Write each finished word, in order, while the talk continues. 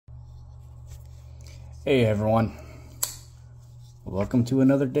Hey everyone, welcome to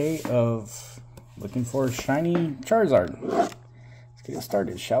another day of looking for a shiny Charizard. Let's get it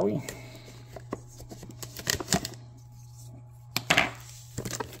started, shall we?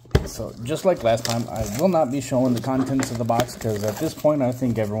 So just like last time, I will not be showing the contents of the box because at this point I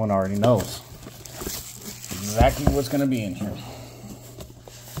think everyone already knows exactly what's going to be in here.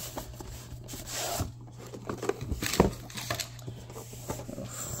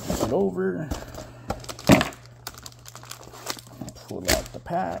 Flip it over. Pull out the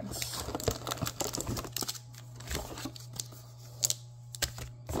packs.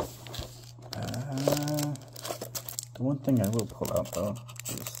 The one thing I will pull out though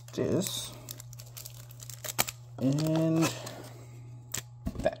is this and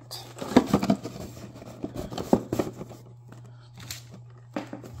that.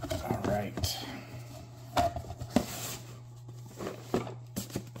 All right.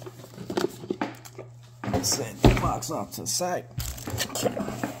 Set the box off to the side. Okay.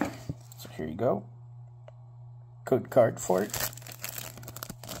 So here you go. Code card for it.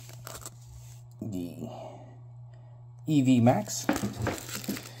 The EV Max.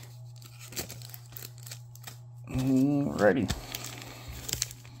 Ready.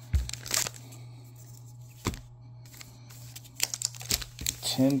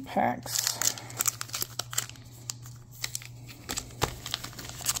 $10 packs.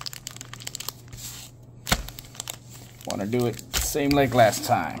 Want to do it same like last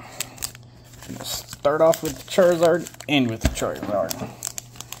time. I'm gonna start off with the Charizard, end with the Charizard.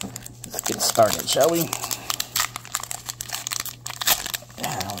 Let's get started, shall we?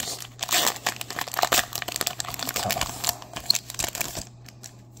 That was tough.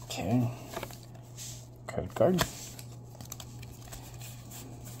 Okay. Code card.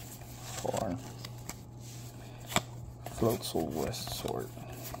 4. Floatzel West Sword.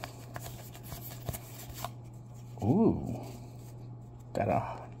 Ooh. Got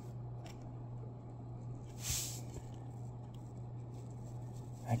a...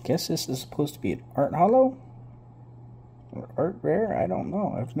 I guess this is supposed to be an art holo? Or art rare? I don't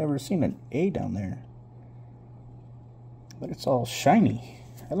know. I've never seen an A down there. But it's all shiny.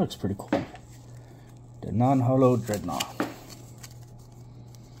 That looks pretty cool. The non-holo Dreadnought.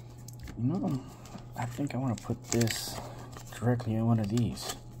 You know, I think I want to put this directly in one of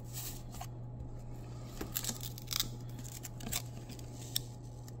these.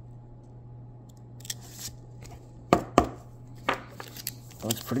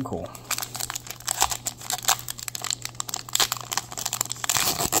 Looks pretty cool.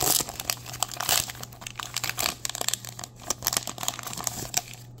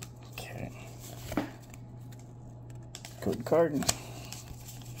 Okay. Code card.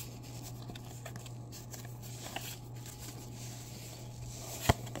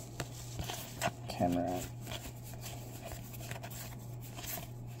 Camera.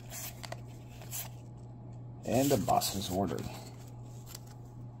 And the boss's order.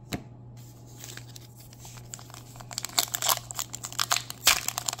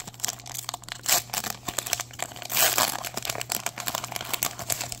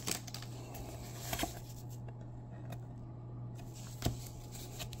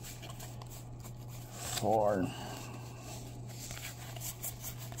 For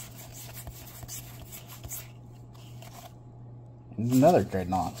another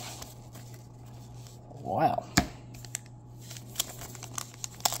Dreadnought. Wow.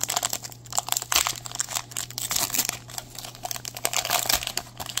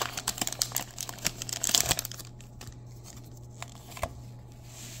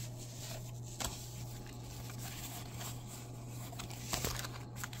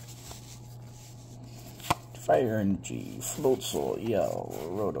 Fire Energy, Floatzel, Yell,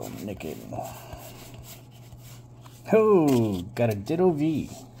 Roto, Naked. Oh, got a Ditto V.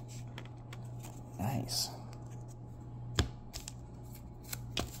 Nice.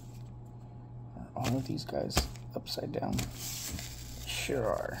 Are all of these guys upside down? Sure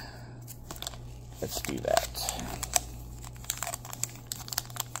are. Let's do that.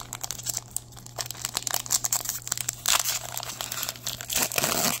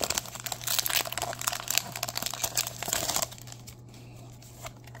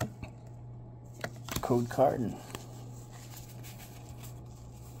 Code card.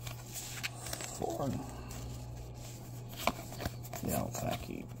 4. Yellow,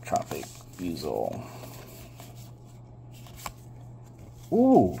 Tropic, Weasel.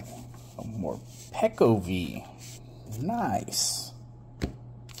 Ooh, a more Peko V. Nice.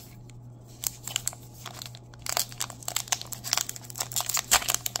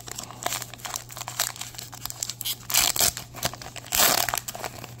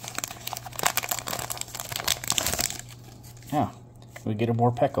 Yeah, we get a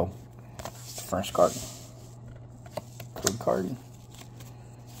Morpeko. It's the first card. Code card.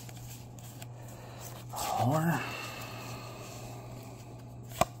 4.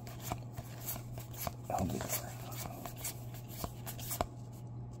 I'll do it.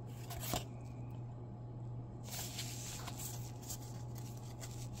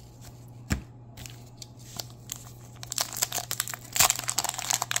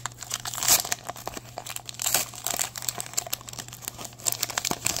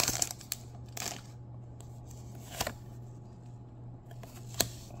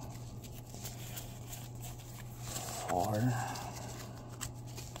 4.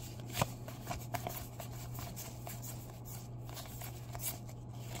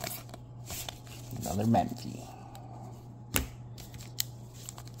 Another Manatee.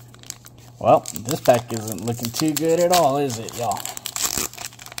 Well, this pack isn't looking too good at all, is it, y'all?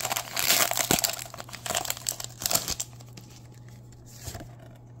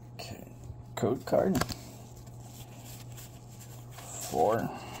 Okay, code card. 4.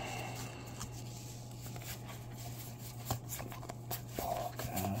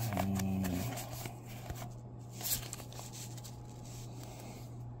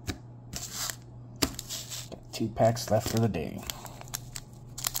 Got 2 packs left for the day.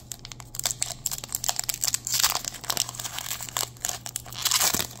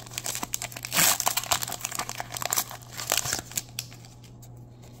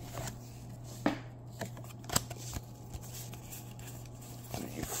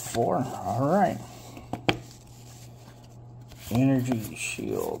 Four. All right. Energy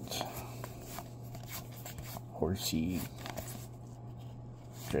Shield. Horsey.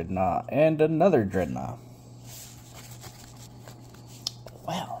 Dreadnought. And another Dreadnought.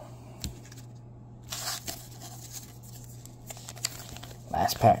 Wow.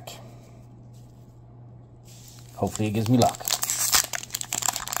 Last pack. Hopefully it gives me luck.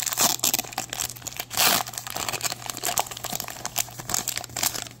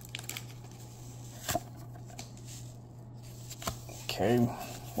 Okay,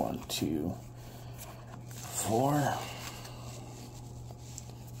 1, 2, 4.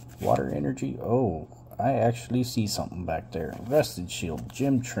 Water Energy. Oh, I actually see something back there. Vested Shield,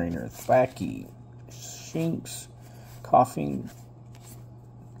 Gym Trainer, Thacky, Shinx, Coughing,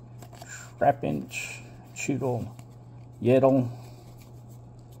 Trapinch, Choodle, Yeddle.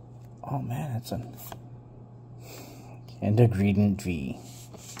 Oh man, that's an and a Greedent V.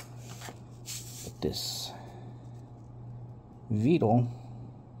 But this Veedle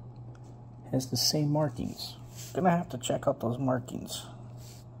has the same markings. Gonna have to check out those markings.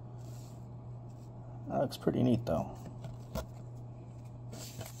 That looks pretty neat though.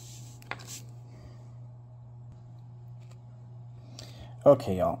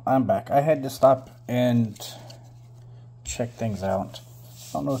 Okay y'all, I'm back. I had to stop and check things out.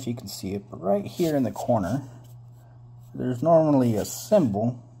 I don't know if you can see it, but right here in the corner, there's normally a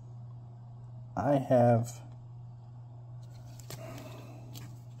symbol. I have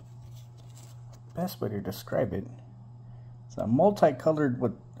best way to describe it. It's a multicolored,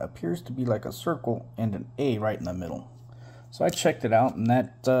 what appears to be like a circle and an A right in the middle. So I checked it out, and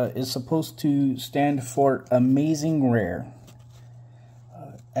that is supposed to stand for Amazing Rare.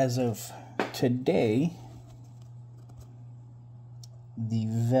 As of today, the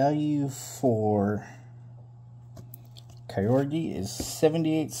value for Kyogre is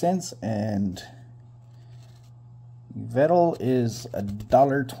 78 cents and Vettel is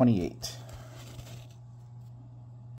 $1.28.